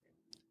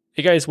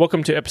Hey guys,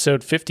 welcome to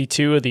episode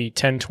 52 of the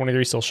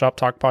 1023 Still Shop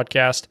Talk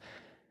podcast.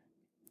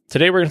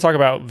 Today we're going to talk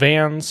about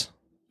vans,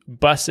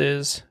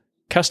 buses,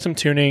 custom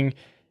tuning,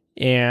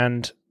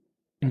 and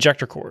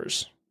injector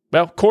cores.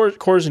 Well,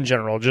 cores in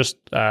general, just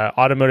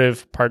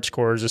automotive parts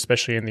cores,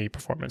 especially in the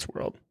performance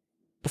world.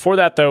 Before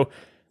that though,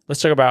 let's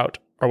talk about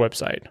our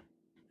website,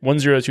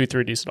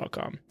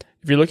 1023diesel.com.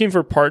 If you're looking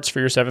for parts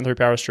for your 7.3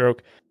 Power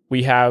Stroke,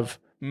 we have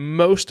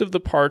most of the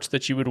parts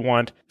that you would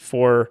want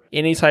for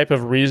any type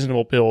of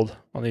reasonable build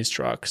on these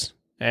trucks.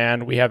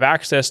 And we have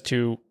access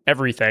to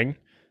everything,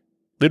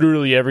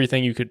 literally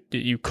everything you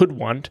could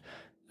want.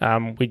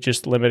 We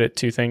just limit it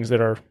to things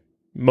that are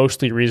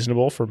mostly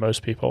reasonable for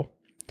most people.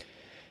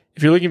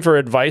 If you're looking for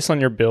advice on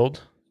your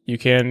build, you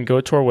can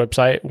go to our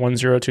website,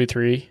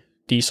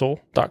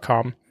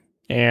 1023diesel.com,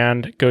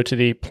 and go to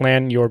the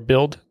Plan Your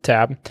Build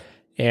tab.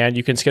 And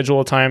you can schedule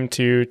a time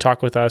to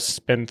talk with us,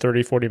 spend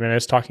 30, 40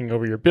 minutes talking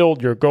over your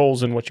build, your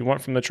goals, and what you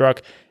want from the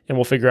truck, and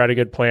we'll figure out a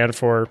good plan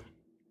for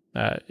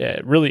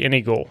really any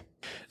goal.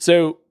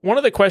 So one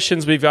of the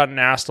questions we've gotten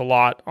asked a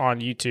lot on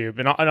YouTube,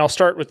 and I'll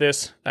start with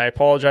this. I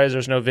apologize,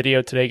 there's no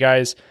video today,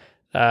 guys.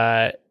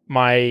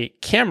 My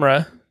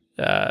camera,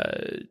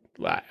 I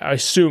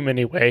assume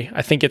anyway,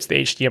 I think it's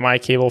the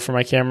HDMI cable for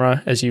my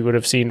camera, as you would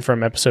have seen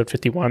from episode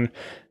 51.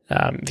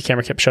 The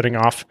camera kept shutting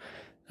off.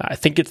 I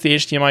think it's the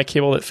HDMI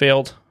cable that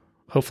failed.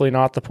 Hopefully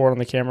not the port on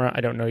the camera. I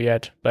don't know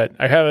yet, but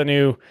I have a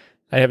new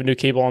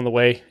cable on the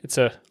way. It's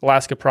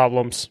Alaska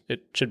Problems.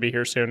 It should be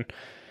here soon.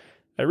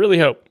 I really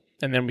hope,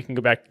 and then we can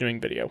go back to doing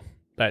video.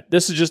 But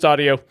this is just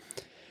audio.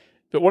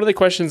 But one of the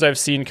questions I've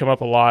seen come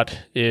up a lot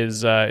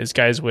is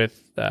guys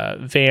with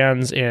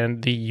vans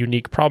and the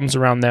unique problems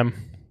around them.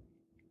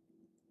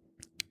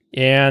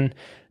 And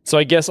so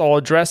I guess I'll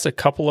address a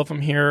couple of them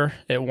here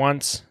at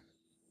once.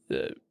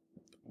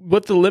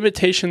 What the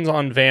limitations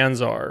on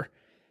vans are.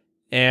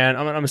 And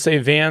I'm going to say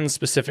vans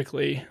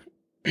specifically.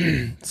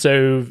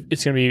 So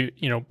it's going to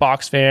be,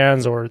 box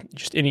vans or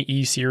just any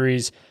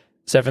E-Series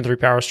 7.3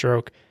 Power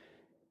Stroke.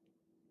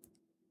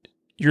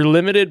 You're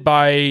limited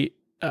by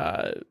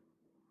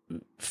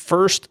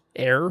first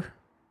air.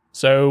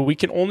 So we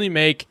can only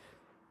make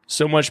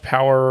so much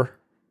power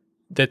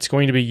that's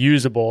going to be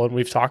usable. And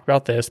we've talked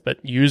about this, but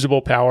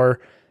usable power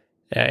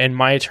in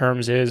my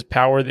terms is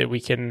power that we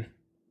can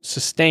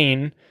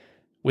sustain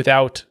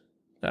without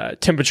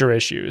temperature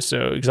issues.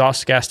 So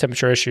exhaust gas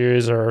temperature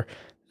issues or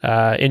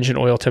engine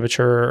oil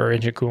temperature or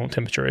engine coolant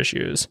temperature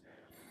issues.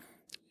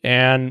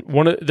 And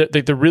one of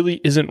there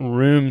really isn't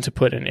room to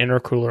put an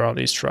intercooler on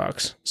these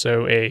trucks.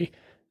 So a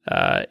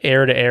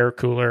air-to-air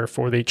cooler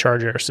for the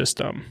charge air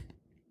system.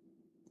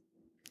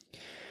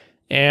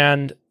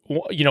 And,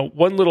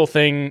 one little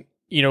thing,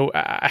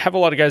 I have a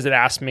lot of guys that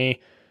ask me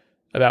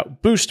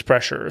about boost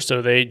pressure.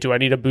 So do I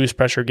need a boost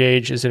pressure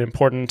gauge? Is it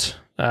important?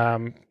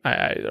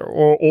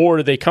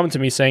 Or they come to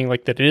me saying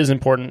like that it is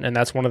important, and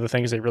that's one of the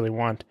things they really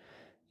want.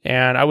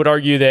 And I would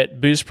argue that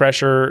boost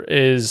pressure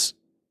is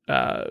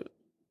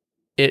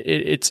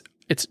it's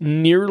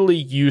nearly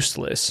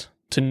useless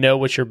to know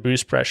what your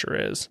boost pressure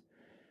is.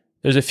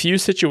 There's a few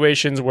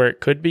situations where it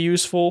could be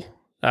useful,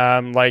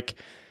 maybe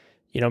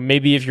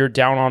if you're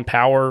down on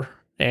power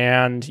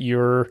and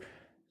you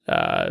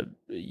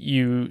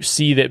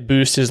see that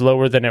boost is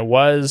lower than it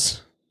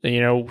was.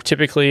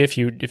 Typically if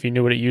you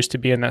knew what it used to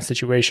be in that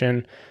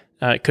situation,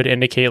 it could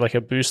indicate like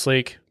a boost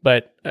leak,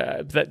 but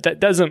that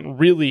doesn't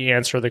really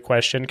answer the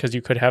question, because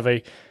you could have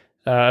a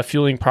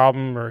fueling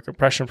problem or a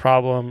compression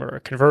problem or a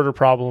converter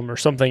problem or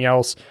something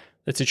else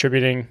that's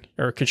contributing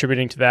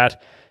to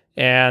that,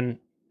 and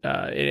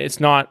it's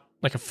not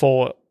like a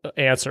full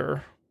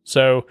answer.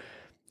 So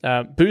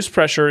boost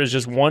pressure is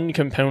just one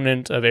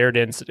component of air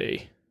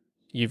density.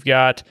 You've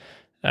got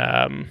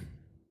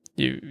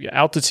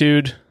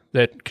altitude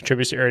that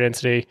contributes to air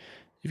density.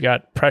 You've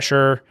got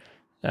pressure.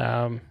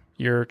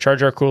 Your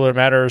charge air cooler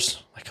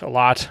matters like a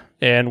lot,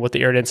 and what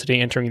the air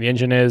density entering the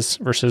engine is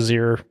versus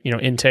your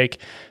intake.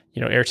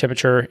 Air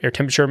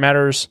temperature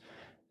matters.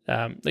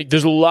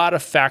 There's a lot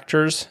of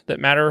factors that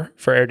matter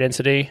for air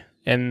density,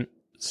 and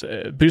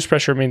boost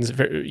pressure means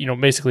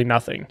basically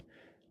nothing.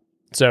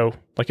 So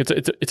like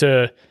it's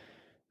a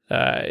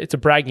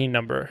bragging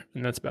number,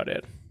 and that's about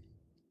it.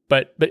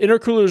 But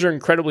intercoolers are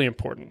incredibly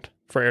important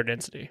for air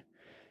density.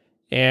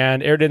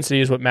 And air density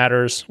is what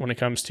matters when it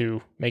comes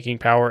to making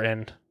power,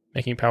 and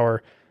making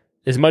power,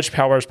 as much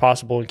power as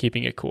possible, and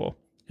keeping it cool.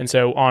 And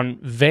so on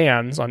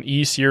vans, on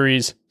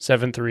E-Series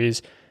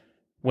 7.3s,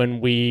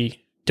 when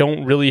we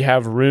don't really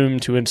have room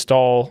to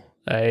install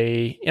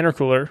a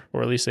intercooler,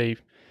 or at least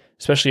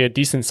especially a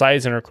decent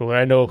size intercooler,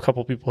 I know a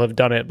couple people have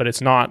done it, but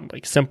it's not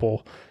like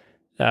simple.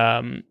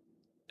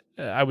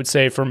 I would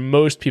say for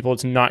most people,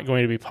 it's not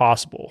going to be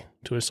possible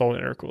to install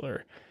an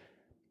intercooler.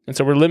 And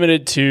so we're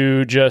limited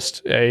to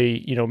just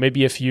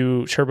maybe a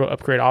few turbo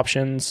upgrade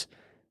options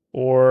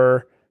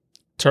or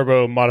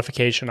turbo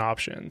modification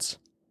options.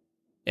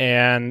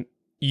 And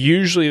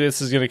usually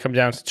this is going to come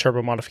down to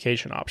turbo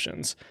modification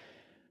options.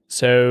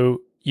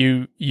 So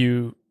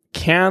you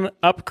can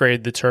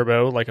upgrade the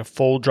turbo like a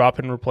full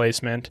drop-in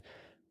replacement,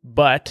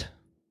 but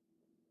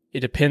it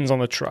depends on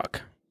the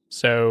truck.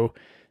 So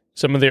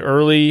some of the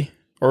early,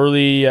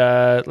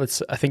 I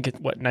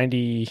think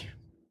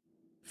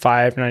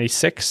 95,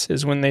 96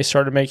 is when they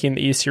started making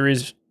the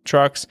E-Series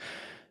trucks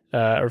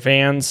or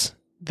vans.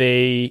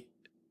 They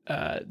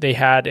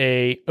had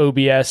a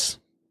OBS,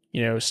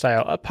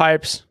 style up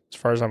pipes. As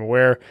far as I'm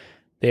aware,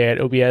 they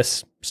had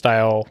OBS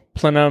style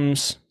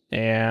plenums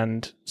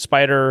and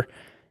Spider,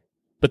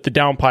 but the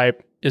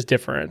downpipe is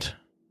different.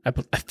 I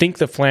think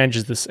the flange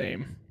is the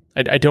same.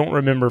 I don't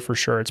remember for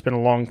sure. It's been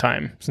a long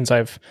time since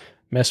I've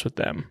messed with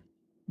them.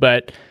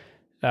 But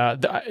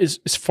as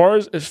far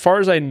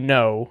as I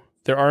know,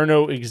 there are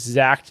no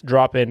exact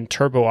drop-in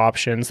turbo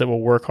options that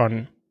will work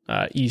on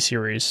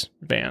E-Series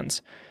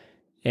vans.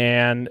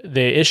 And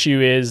the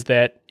issue is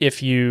that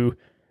if you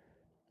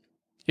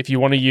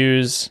want to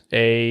use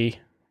let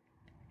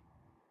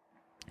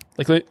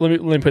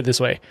me put it this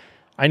way.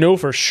 I know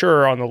for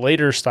sure on the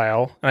later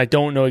style, and I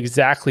don't know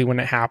exactly when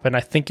it happened.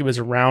 I think it was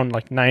around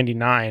like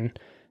 99.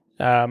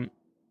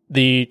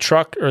 The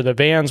truck or the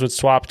vans would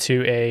swap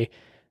to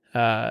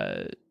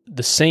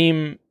the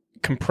same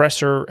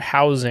compressor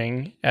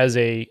housing as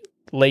a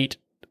late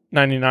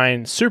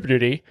 99 Super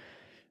Duty,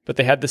 but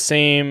they had the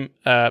same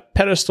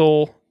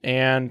pedestal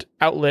and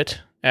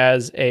outlet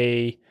as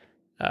an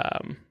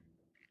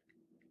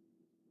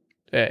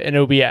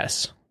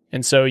OBS.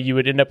 And so you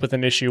would end up with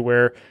an issue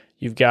where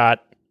you've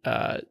got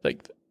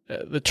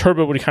the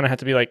turbo would kind of have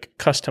to be like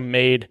custom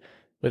made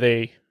with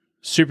a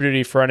Super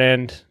Duty front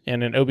end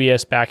and an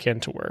OBS back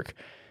end to work.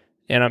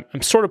 And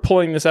I'm sort of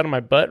pulling this out of my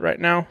butt right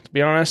now, to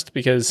be honest,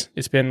 because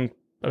it's been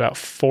about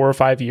 4 or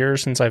 5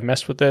 years since I've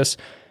messed with this.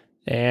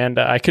 And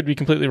I could be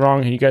completely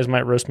wrong, and you guys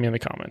might roast me in the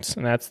comments,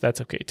 and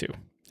that's okay too.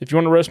 If you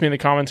want to roast me in the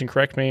comments and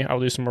correct me, I'll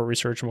do some more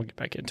research and we'll get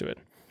back into it.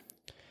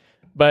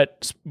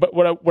 But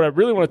what I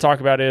really want to talk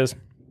about is,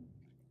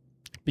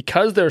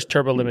 because there's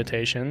turbo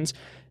limitations,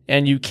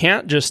 and you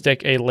can't just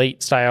stick a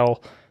late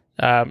style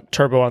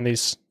turbo on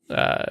these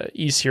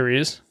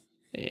E-Series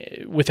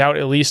without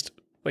at least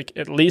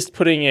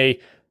putting a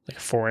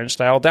 4-inch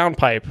style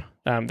downpipe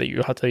that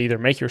you have to either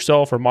make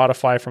yourself or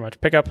modify from a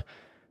pickup.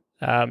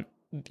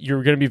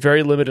 You're going to be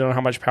very limited on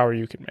how much power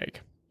you can make.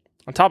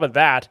 On top of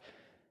that,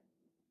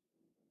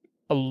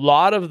 a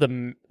lot of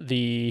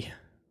the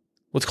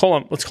let's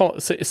call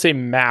it say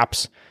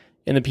maps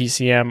in the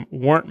PCM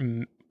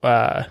weren't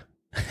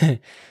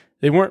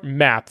they weren't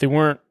mapped. They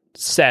weren't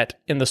set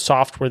in the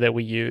software that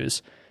we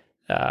use.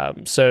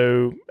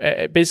 So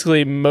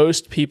basically,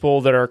 most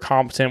people that are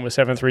competent with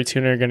 7.3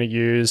 tuning are going to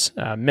use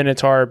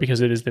Minotaur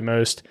because it is the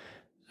most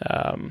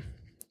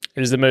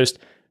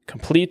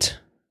complete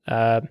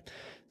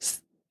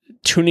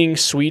tuning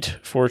suite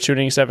for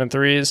tuning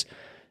 7.3s,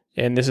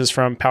 and this is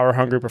from Power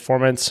Hungry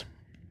Performance.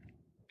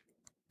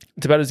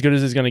 It's about as good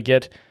as it's going to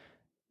get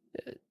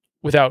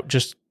without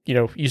just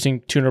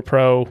using Tuner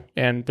Pro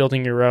and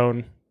building your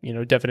own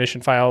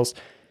definition files.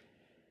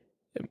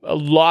 A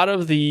lot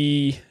of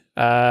the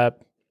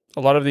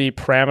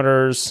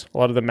parameters, a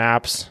lot of the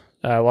maps,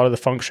 a lot of the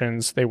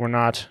functions, they were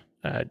not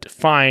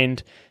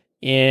defined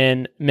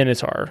in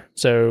Minotaur.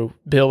 So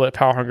Bill at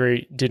Power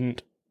Hungry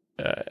didn't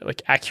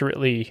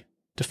accurately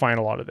define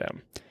a lot of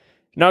them.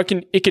 Now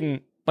it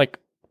can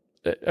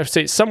I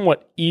say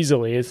somewhat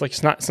easily.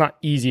 It's not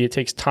easy. It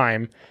takes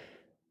time.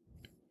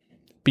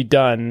 Be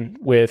done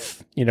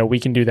with we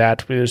can do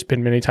that. There's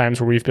been many times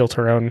where we've built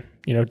our own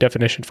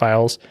definition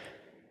files.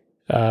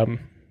 You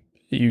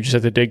just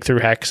have to dig through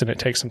hex, and it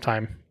takes some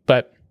time.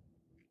 But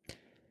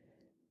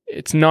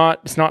it's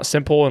not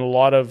simple, and a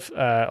lot of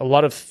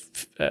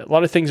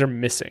things are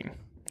missing.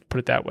 Put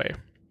it that way.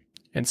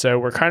 And so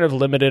we're kind of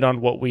limited on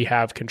what we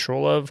have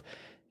control of,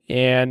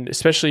 and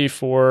especially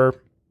for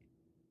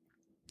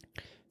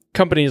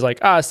companies like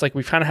us,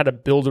 we've kind of had to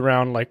build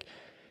around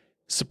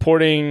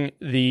supporting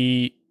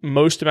the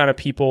most amount of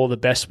people the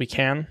best we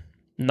can,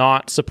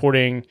 not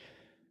supporting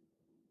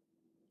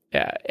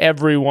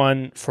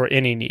everyone for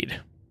any need.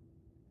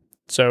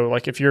 So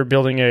if you're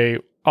building a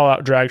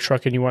all-out drag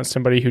truck and you want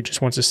somebody who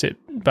just wants to sit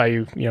by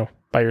you,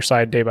 by your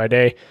side day by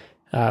day,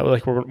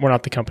 we're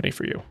not the company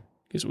for you,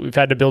 because we've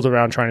had to build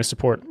around trying to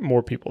support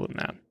more people than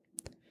that.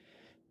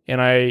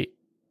 And I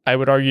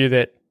would argue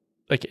that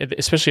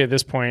especially at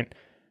this point,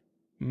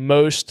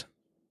 most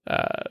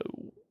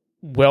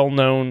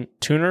well-known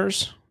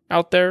tuners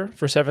out there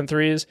for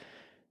 7.3s,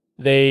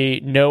 they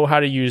know how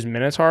to use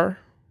Minotaur,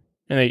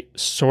 and they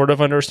sort of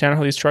understand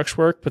how these trucks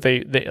work. But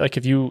they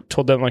if you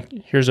told them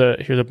here's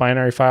a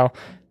binary file,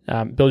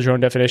 build your own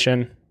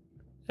definition,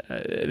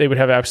 they would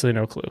have absolutely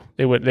no clue.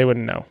 They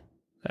wouldn't know.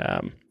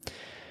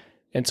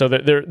 And so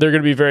they're going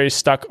to be very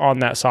stuck on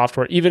that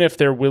software, even if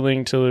they're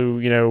willing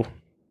to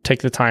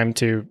take the time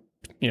to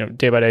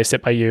day by day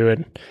sit by you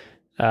and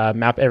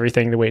map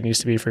everything the way it needs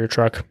to be for your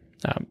truck.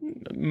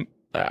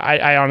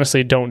 I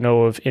honestly don't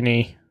know of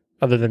any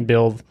other than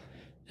Build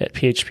at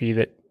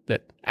PHP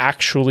that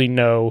actually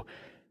know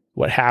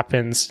what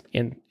happens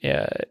in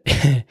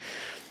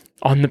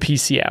on the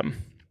PCM.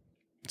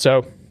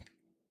 So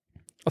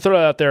I'll throw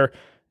that out there.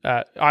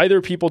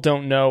 either people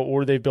don't know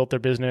or they've built their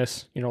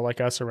business,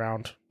 like us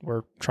around.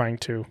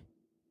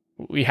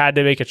 We had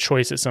to make a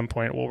choice at some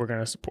point what we're going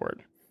to support.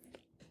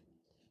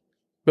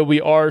 But we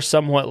are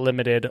somewhat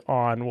limited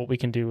on what we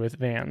can do with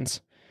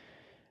vans.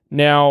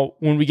 Now,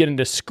 when we get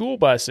into school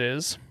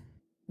buses,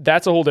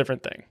 that's a whole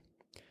different thing.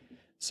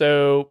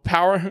 So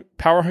Power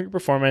Hungry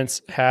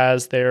Performance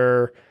has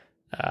their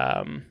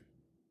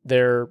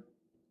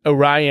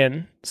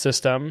Orion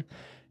system,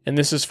 and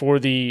this is for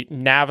the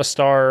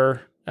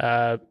Navistar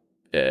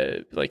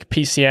like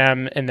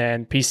PCM and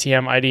then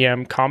PCM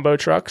IDM combo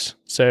trucks.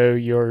 So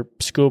your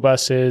school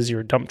buses,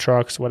 your dump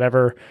trucks,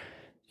 whatever.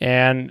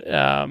 And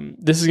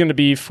this is going to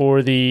be for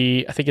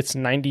I think it's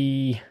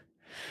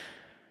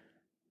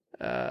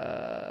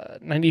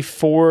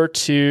 94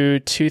 to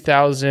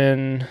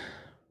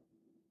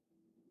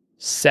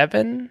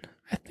 2007,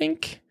 I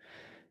think.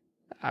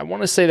 I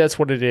want to say that's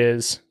what it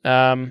is.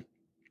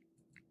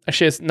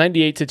 Actually, it's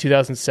 98 to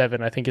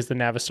 2007, I think, is the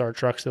Navistar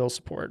trucks they'll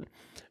support.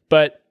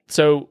 But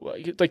so,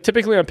 like,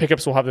 typically on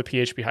pickups, we'll have the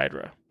PHP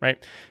Hydra,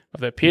 right?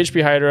 The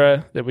PHP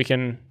Hydra that we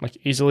can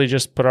easily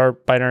just put our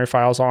binary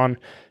files on.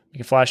 We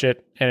can flash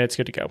it, and it's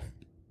good to go.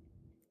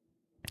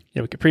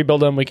 We can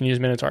pre-build them. We can use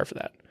Minotaur for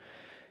that.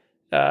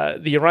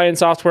 The Orion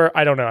software,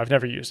 I don't know. I've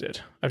never used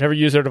it. I've never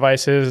used their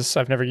devices.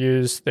 I've never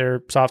used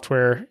their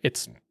software.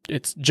 It's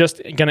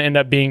just going to end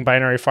up being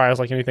binary files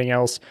like anything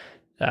else.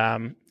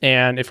 And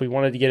if we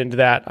wanted to get into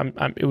that,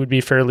 it would be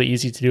fairly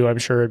easy to do. I'm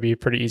sure it'd be a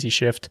pretty easy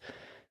shift.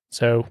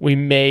 So we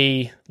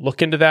may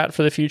look into that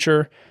for the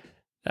future.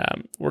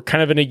 We're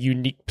kind of in a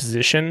unique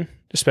position,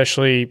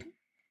 especially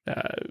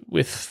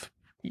with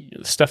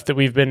stuff that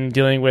we've been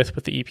dealing with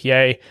the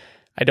EPA.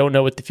 I don't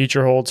know what the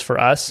future holds for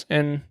us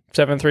in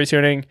 7.3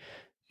 tuning,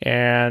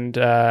 and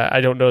I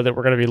don't know that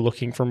we're going to be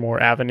looking for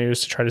more avenues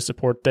to try to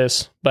support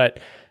this. But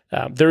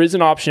there is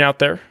an option out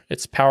there.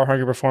 It's Power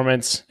Hungry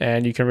Performance,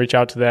 and you can reach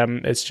out to them.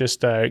 It's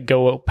just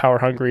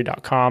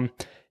gopowerhungry.com,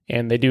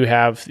 and they do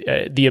have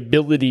the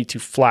ability to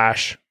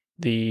flash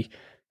the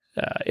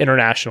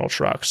international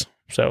trucks.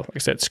 So, like I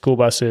said, school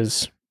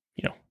buses,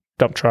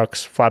 dump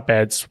trucks,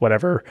 flatbeds,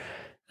 whatever.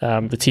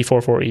 The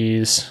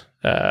T44Es,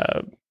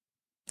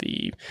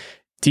 the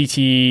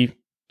DT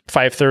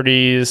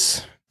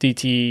 530s,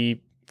 DT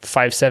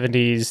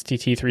 570s,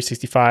 DT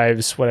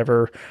 365s,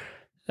 whatever.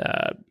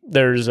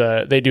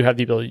 They do have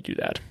the ability to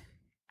do that.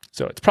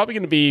 So it's probably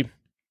going to be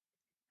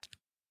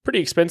pretty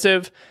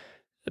expensive,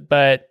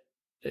 but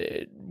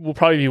it will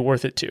probably be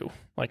worth it too.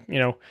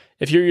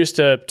 If you're used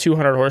to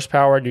 200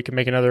 horsepower and you can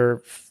make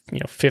another,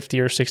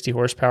 50 or 60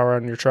 horsepower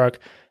on your truck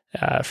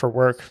for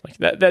work,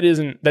 that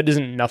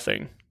isn't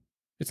nothing.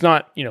 It's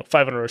not,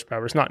 500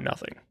 horsepower. It's not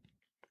nothing.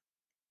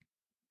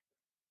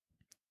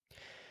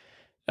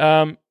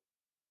 I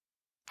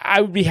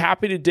would be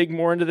happy to dig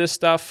more into this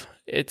stuff.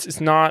 It's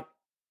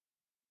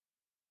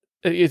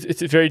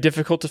very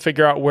difficult to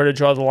figure out where to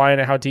draw the line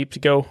and how deep to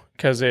go,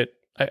 because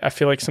I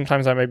feel like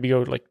sometimes I maybe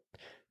go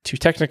too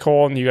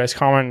technical and you guys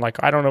comment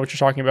I don't know what you're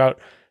talking about,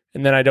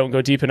 and then I don't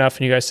go deep enough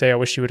and you guys say I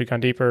wish you would have gone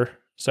deeper.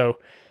 So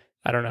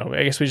I don't know.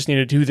 I guess we just need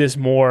to do this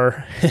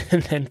more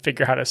and then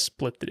figure out how to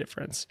split the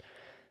difference.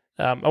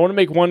 I want to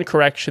make one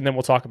correction, then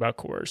we'll talk about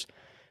cores.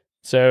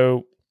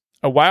 So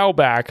a while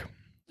back,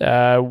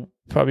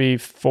 probably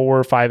 4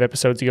 or 5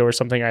 episodes ago or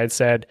something, I had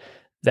said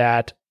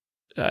that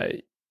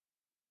when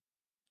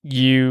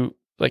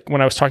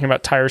I was talking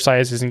about tire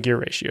sizes and gear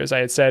ratios, I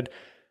had said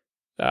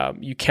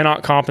you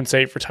cannot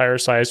compensate for tire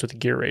size with a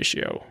gear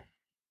ratio.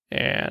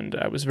 And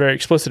I was very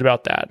explicit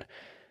about that.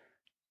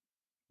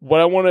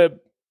 What I want to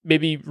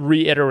maybe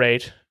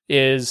reiterate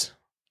is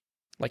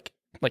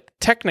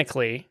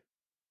technically,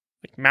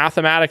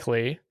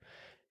 mathematically,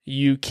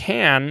 you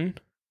can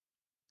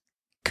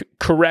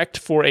correct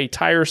for a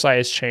tire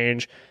size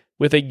change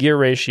with a gear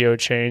ratio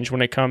change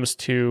when it comes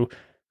to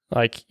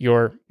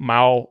your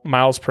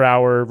miles per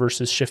hour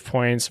versus shift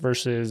points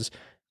versus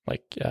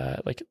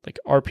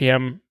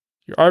RPM,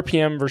 your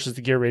RPM versus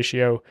the gear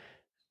ratio.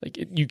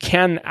 You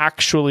can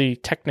actually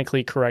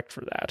technically correct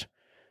for that.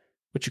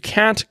 What you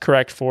can't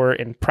correct for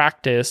in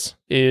practice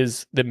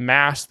is the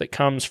mass that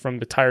comes from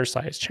the tire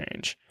size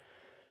change.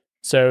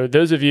 So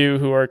those of you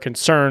who are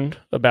concerned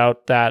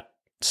about that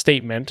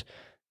statement,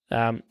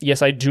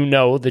 yes, I do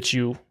know that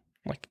you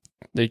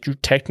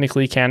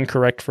technically can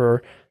correct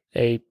for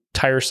a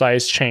tire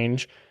size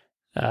change,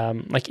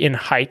 in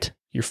height,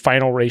 your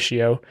final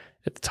ratio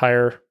at the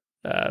tire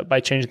by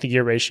changing the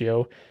gear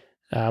ratio,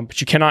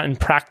 but you cannot in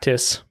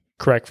practice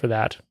correct for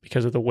that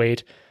because of the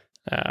weight,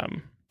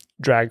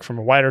 drag from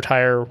a wider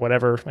tire, or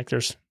whatever.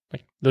 There's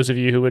those of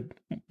you who would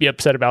be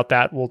upset about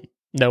that will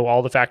know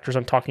all the factors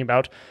I'm talking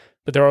about,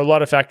 but there are a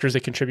lot of factors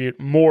that contribute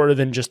more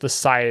than just the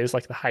size,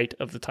 like the height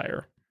of the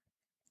tire.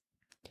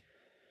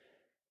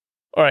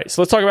 All right,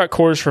 so let's talk about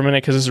cores for a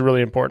minute, because this is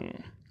really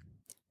important.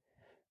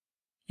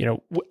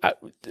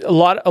 A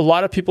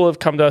lot of people have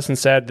come to us and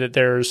said that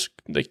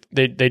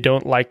they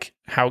don't like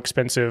how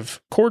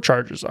expensive core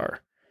chargers are.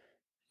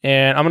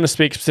 And I'm going to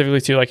speak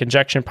specifically to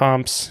injection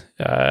pumps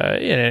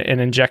and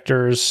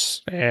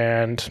injectors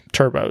and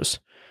turbos.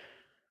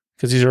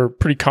 because these are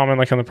pretty common,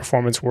 like on the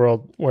performance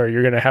world, where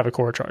you're going to have a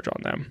core charge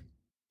on them.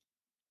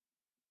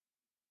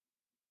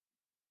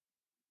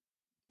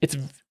 It's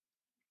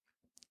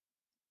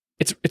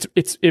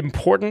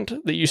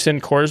important that you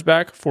send cores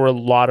back for a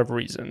lot of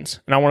reasons,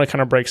 and I want to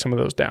kind of break some of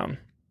those down.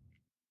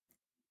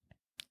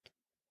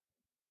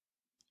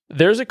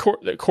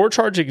 The core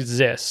charge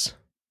exists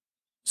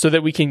so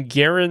that we can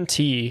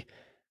guarantee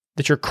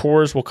that your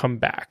cores will come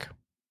back.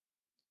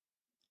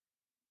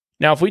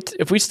 Now,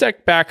 if we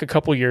step back a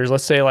couple years,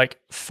 let's say like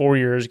 4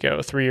 years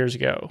ago, 3 years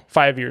ago,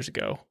 5 years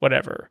ago,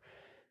 whatever,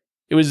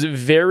 it was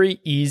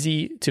very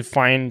easy to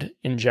find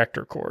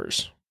injector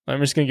cores. I'm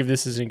just going to give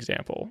this as an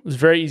example. It was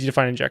very easy to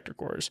find injector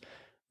cores.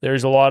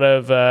 There's a lot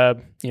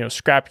of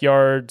scrap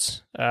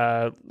yards,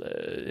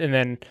 and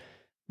then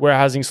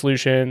warehousing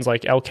solutions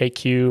like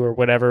LKQ or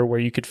whatever,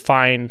 where you could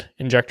find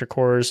injector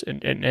cores,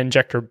 and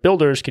injector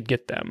builders could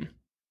get them.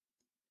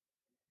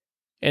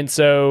 And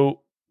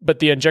so, but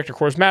the injector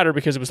cores matter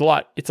because it's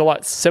a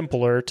lot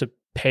simpler to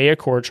pay a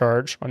core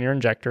charge on your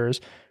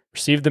injectors,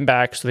 receive them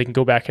back so they can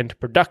go back into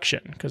production.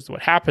 Because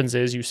what happens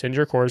is you send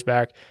your cores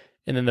back,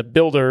 and then the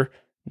builder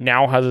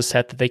now has a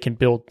set that they can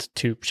build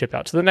to ship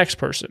out to the next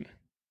person.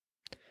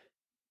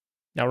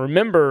 Now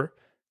remember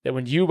that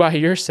when you buy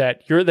your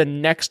set, you're the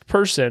next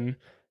person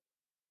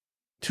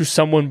to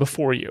someone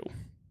before you.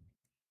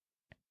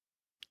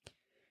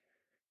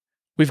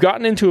 We've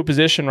gotten into a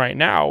position right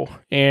now,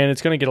 and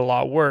it's going to get a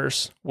lot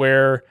worse,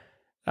 where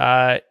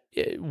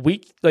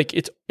we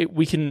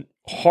can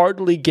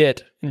hardly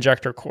get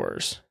injector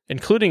cores,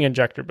 including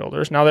injector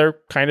builders. Now they're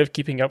kind of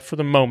keeping up for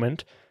the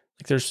moment.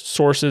 Like there's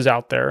sources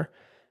out there,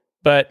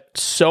 but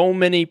so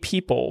many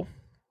people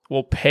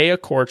will pay a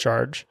core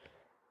charge,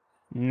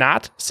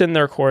 not send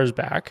their cores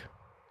back,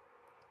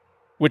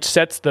 which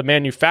sets the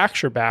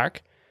manufacturer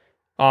back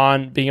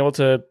on being able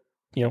to,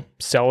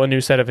 sell a new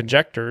set of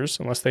injectors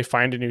unless they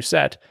find a new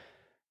set.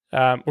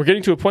 We're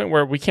getting to a point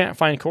where we can't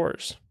find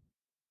cores.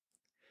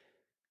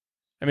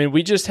 I mean,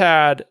 we just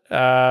had,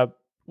 I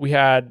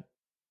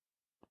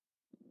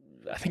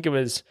think it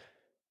was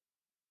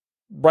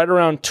right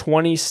around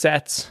 20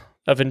 sets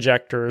of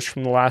injectors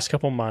from the last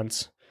couple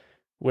months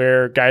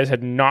where guys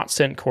had not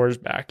sent cores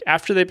back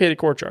after they paid a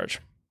core charge.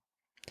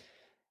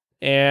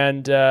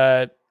 And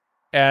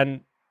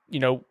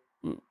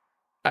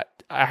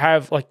I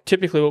have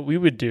typically what we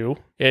would do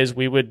is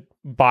we would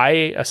buy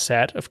a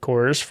set of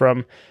cores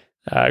from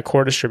a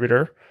core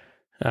distributor,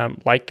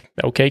 like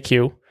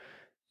LKQ,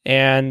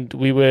 and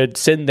we would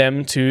send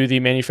them to the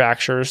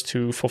manufacturers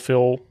to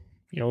fulfill,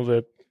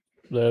 the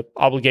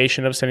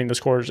obligation of sending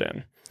those cores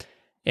in.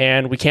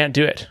 And we can't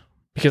do it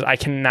because I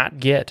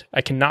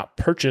cannot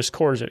purchase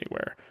cores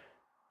anywhere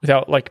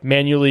without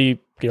manually,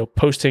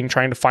 posting,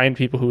 trying to find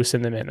people who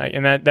send them in.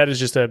 And that is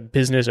just a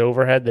business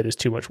overhead that is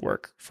too much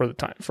work for the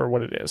time, for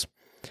what it is,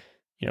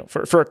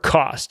 for a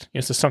cost.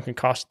 It's a sunken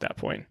cost at that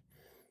point.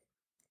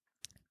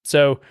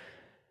 So,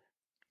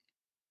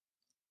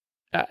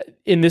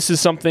 and this is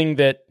something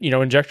that,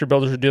 injector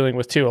builders are dealing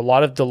with too. A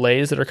lot of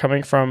delays that are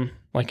coming from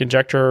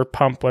injector,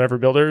 pump, whatever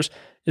builders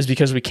is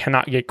because we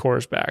cannot get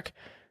cores back.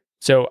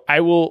 So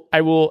I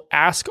will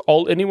ask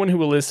anyone who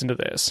will listen to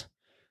this,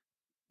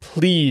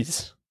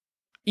 please,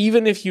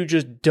 even if you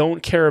just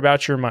don't care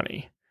about your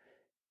money,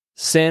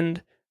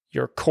 send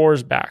your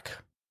cores back.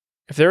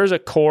 If there is a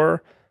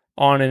core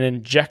on an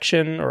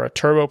injection or a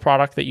turbo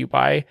product that you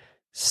buy,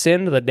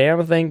 send the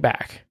damn thing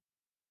back.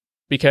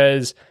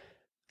 Because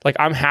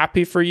I'm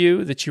happy for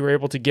you that you were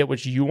able to get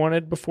what you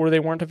wanted before they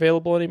weren't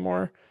available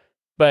anymore.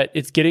 But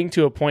it's getting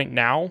to a point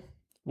now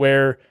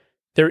where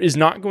there is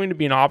not going to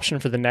be an option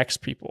for the next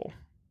people.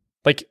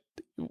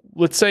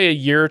 Let's say a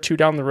year or two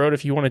down the road,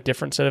 if you want a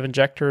different set of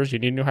injectors, you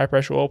need a new high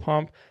pressure oil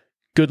pump,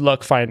 good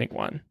luck finding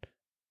one.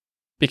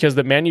 Because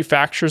the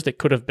manufacturers that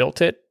could have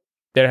built it,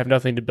 they have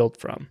nothing to build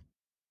from.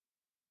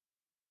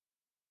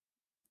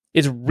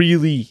 It's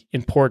really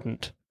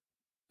important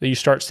that you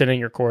start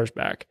sending your cores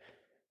back.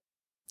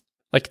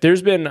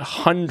 There's been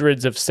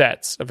hundreds of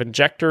sets of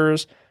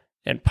injectors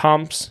and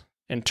pumps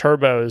and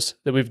turbos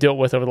that we've dealt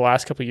with over the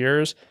last couple of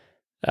years.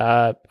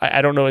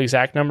 I don't know the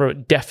exact number,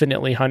 but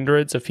definitely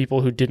hundreds of people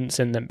who didn't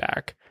send them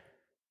back.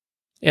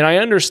 And I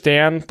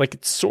understand,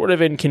 it's sort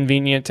of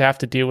inconvenient to have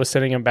to deal with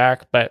sending them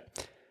back,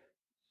 but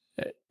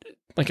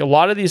a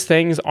lot of these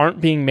things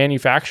aren't being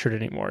manufactured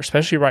anymore,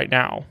 especially right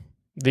now.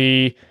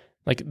 The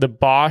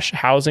Bosch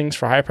housings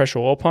for high pressure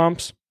oil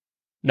pumps,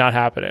 not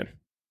happening,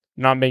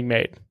 not being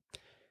made.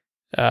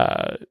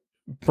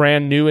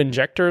 Brand new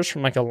injectors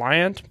from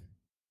Alliant,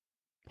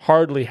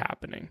 hardly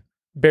happening,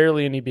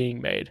 barely any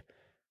being made.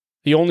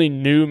 The only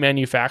new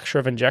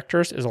manufacturer of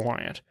injectors is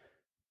Alliant.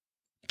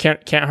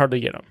 Can't hardly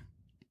get them.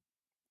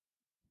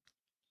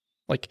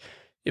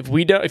 If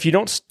you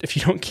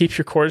don't keep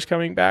your cores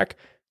coming back,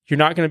 you're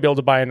not going to be able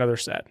to buy another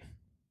set.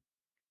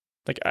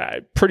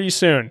 Pretty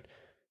soon,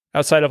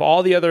 outside of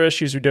all the other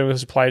issues we're dealing with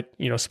supply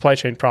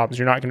chain problems,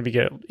 you're not going to be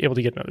able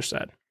to get another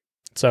set.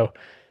 So,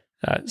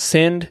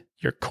 send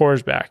your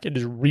cores back. It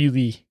is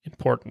really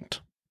important.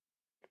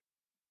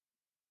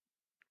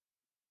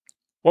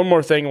 one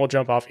more thing, and we'll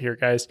jump off here,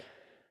 guys.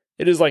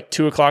 It is like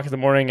 2:00 in the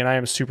morning, and I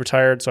am super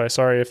tired, so I'm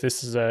sorry if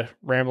this is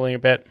rambling a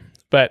bit.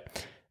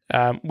 But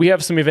we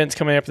have some events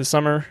coming up this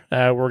summer.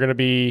 We're going to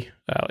be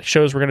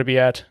shows we're going to be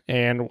at,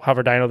 and we'll have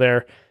our dyno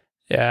there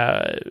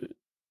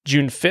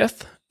June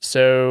 5th.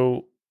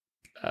 So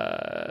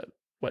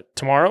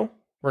tomorrow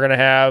we're going to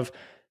have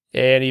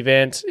an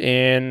event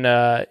in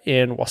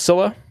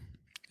Wasilla.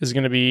 This is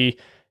going to be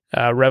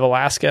Rev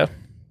Alaska.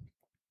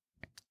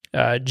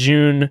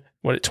 June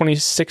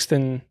 26th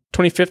and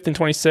 25th and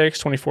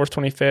 26th, 24th,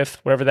 25th,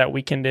 whatever that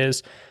weekend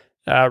is.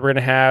 We're going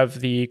to have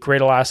the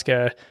Great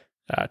Alaska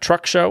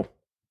Truck Show.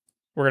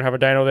 We're going to have a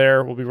dyno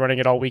there. We'll be running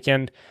it all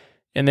weekend.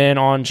 And then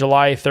on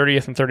July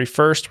 30th and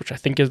 31st, which I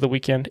think is the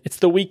weekend, it's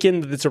the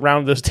weekend that's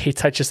around those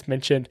dates I just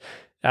mentioned.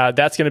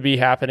 That's going to be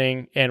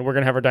happening, and we're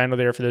going to have our dyno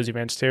there for those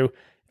events too.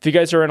 If you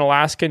guys are in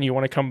Alaska and you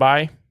want to come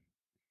by,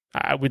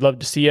 we'd love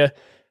to see you.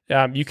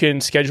 You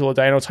can schedule a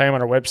dyno time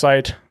on our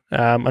website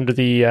under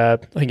the, I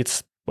think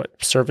it's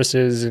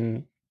services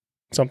and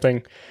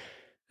something.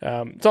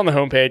 It's on the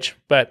homepage,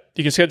 but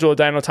you can schedule a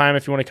dyno time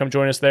if you want to come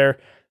join us there,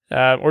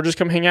 or just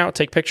come hang out,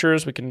 take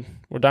pictures.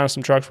 We're down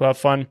some trucks. We'll have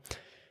fun.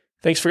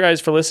 Thanks for guys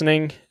for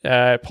listening.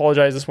 I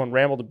apologize. This one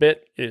rambled a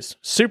bit. It is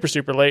super,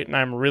 super late, and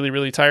I'm really,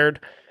 really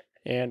tired.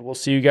 And we'll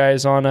see you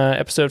guys on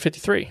episode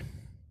 53.